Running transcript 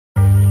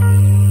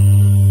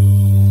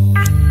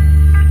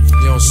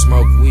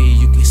smoke weed,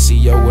 you can see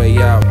your way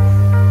out.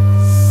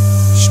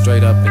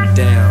 Straight up and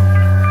down.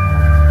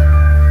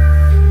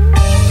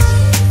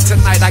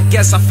 Tonight I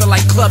guess I feel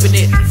like clubbing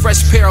it.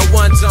 Fresh pair of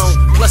ones on,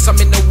 plus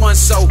I'm in the one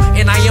so,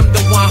 and I am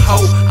the one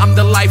hoe. I'm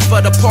the life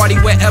of the party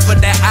wherever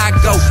that I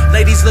go.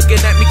 Ladies looking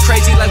at me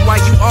crazy like why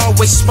you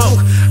always smoke.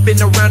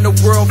 Been around the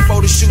world,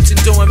 photo shoots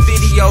and doing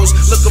videos,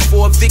 looking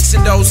for a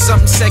vixen though,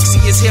 something sexy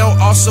as hell,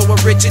 also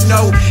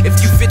original. If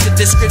you fit the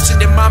description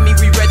then mommy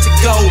we ready to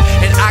go.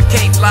 And I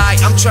can't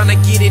lie, I'm trying to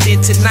get it in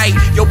tonight.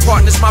 Your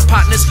partners, my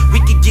partners,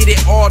 we can get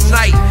it all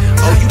night.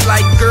 Oh you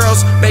like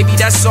girls? Baby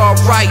that's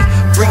alright.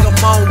 Bring them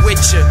on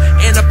with you.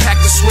 And a pack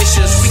of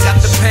swishers, we got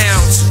the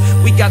pounds,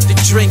 we got the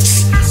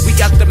drinks, we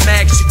got the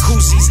mags,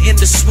 jacuzzis, and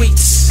the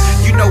suites.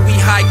 You know we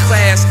high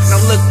class, now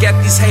look at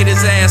these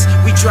haters' ass,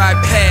 we drive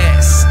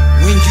past.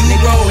 When you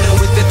rollin'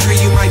 with the three,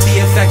 you might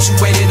be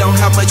infatuated on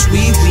how much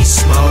weed we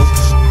smoke.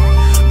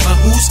 But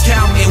who's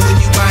counting when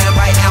you buyin'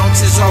 by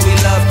ounces? All we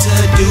love to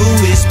do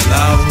is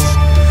blow.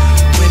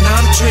 When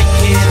I'm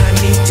drinking, I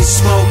need to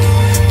smoke.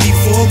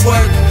 Before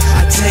work,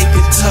 I take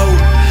a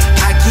toke.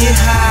 I get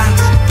high,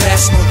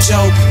 that's no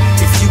joke.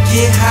 If you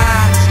get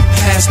high,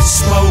 pass the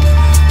smoke,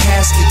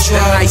 pass the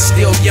dro. The night's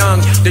still young,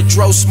 the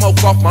dro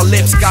smoke off my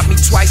lips got me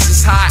twice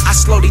as high. I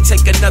slowly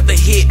take another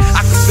hit.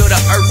 I can feel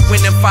the earth,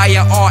 wind, and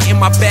fire all in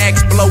my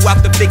bags. Blow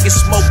out the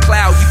biggest smoke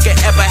cloud you can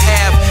ever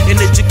have. In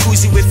the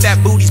jacuzzi with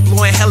fat booties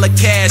blowing hella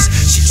cash.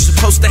 She's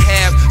supposed to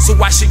have, so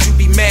why should you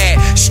be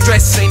mad?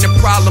 Stress ain't a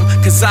problem,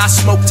 cause I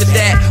smoke to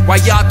that. While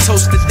y'all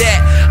toast to that,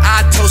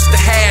 I toast the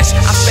hash.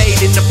 I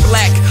fade in the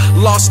black,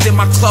 lost in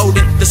my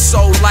clothing. The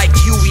soul like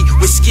Huey,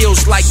 with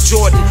skills like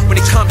Jordan. When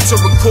it comes to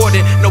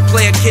recording, no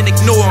player can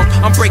ignore him.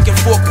 I'm breaking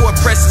 4-chord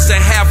presses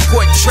and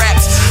half-court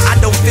traps. I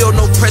don't feel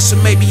no pressure,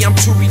 maybe I'm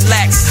too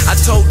relaxed. I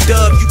told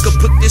Dub you could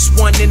put this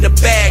one in the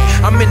bag.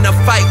 I'm in a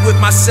fight with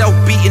myself,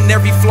 beating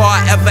every flaw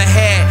I ever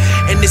had.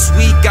 And this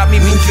weed got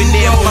me moving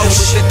in motion.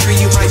 With the three,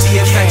 you might be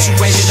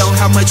infatuated on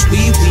how much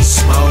weed we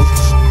smoke.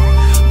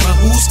 But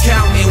who's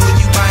counting when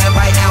you buyin'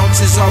 by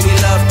ounces? All we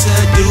love to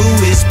do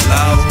is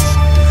blow.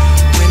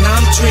 When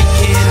I'm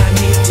drinking, I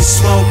need to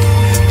smoke.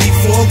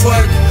 Before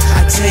work,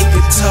 I take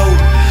a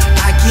toke.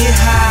 I get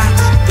high,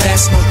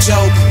 that's no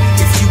joke.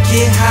 If you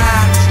get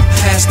high,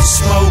 pass the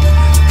smoke,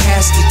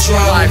 pass the dro.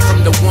 Live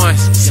from the one,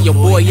 see your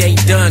boy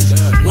ain't done.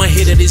 One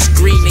hit of this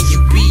green and you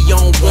be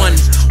on one.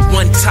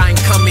 One time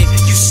coming,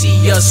 you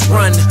see us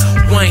run.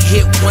 One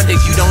hit wonder,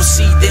 you don't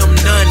see them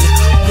none.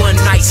 One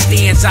night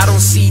stands, I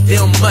don't see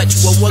them much.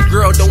 Well, one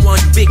girl don't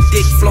want big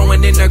dick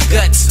flowing in her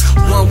guts.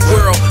 One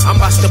world, I'm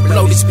about to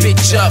blow this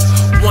bitch up.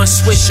 One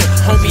swisher,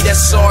 homie,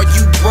 that's all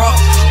you brought.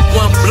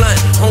 One blunt,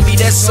 homie,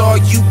 that's all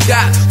you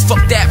got.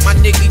 Fuck that, my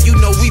nigga, you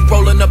know we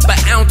rollin' up an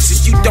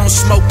ounces. You don't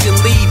smoke and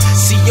leave,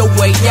 see your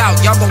way out.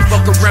 Y'all gon'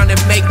 fuck around and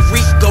make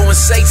Reek go and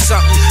say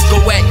something. Go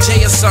at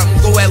Jay or something,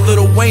 go at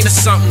Lil Wayne or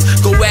something.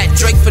 Go at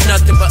Drake for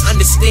nothing, but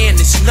understand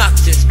it's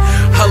nothing.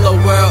 Hello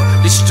world,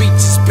 the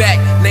streets is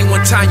back. Name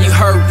one time you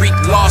heard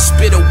RicoLaw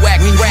spit a whack rap.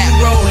 When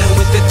you rollin'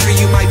 with the three,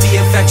 you might be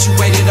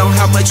infatuated on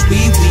how much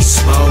weed we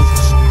smoke.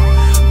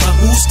 But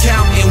who's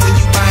counting when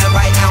you buyin'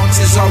 by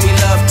ounces? All we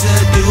love to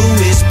do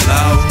is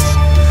blow.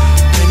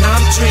 When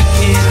I'm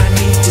drinking, I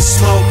need to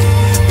smoke.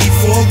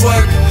 Before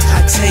work,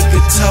 I take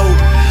a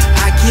toke.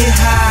 I get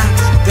high,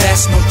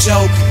 that's no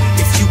joke.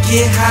 If you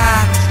get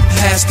high,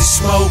 pass the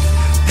smoke,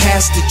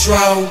 pass the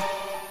dro.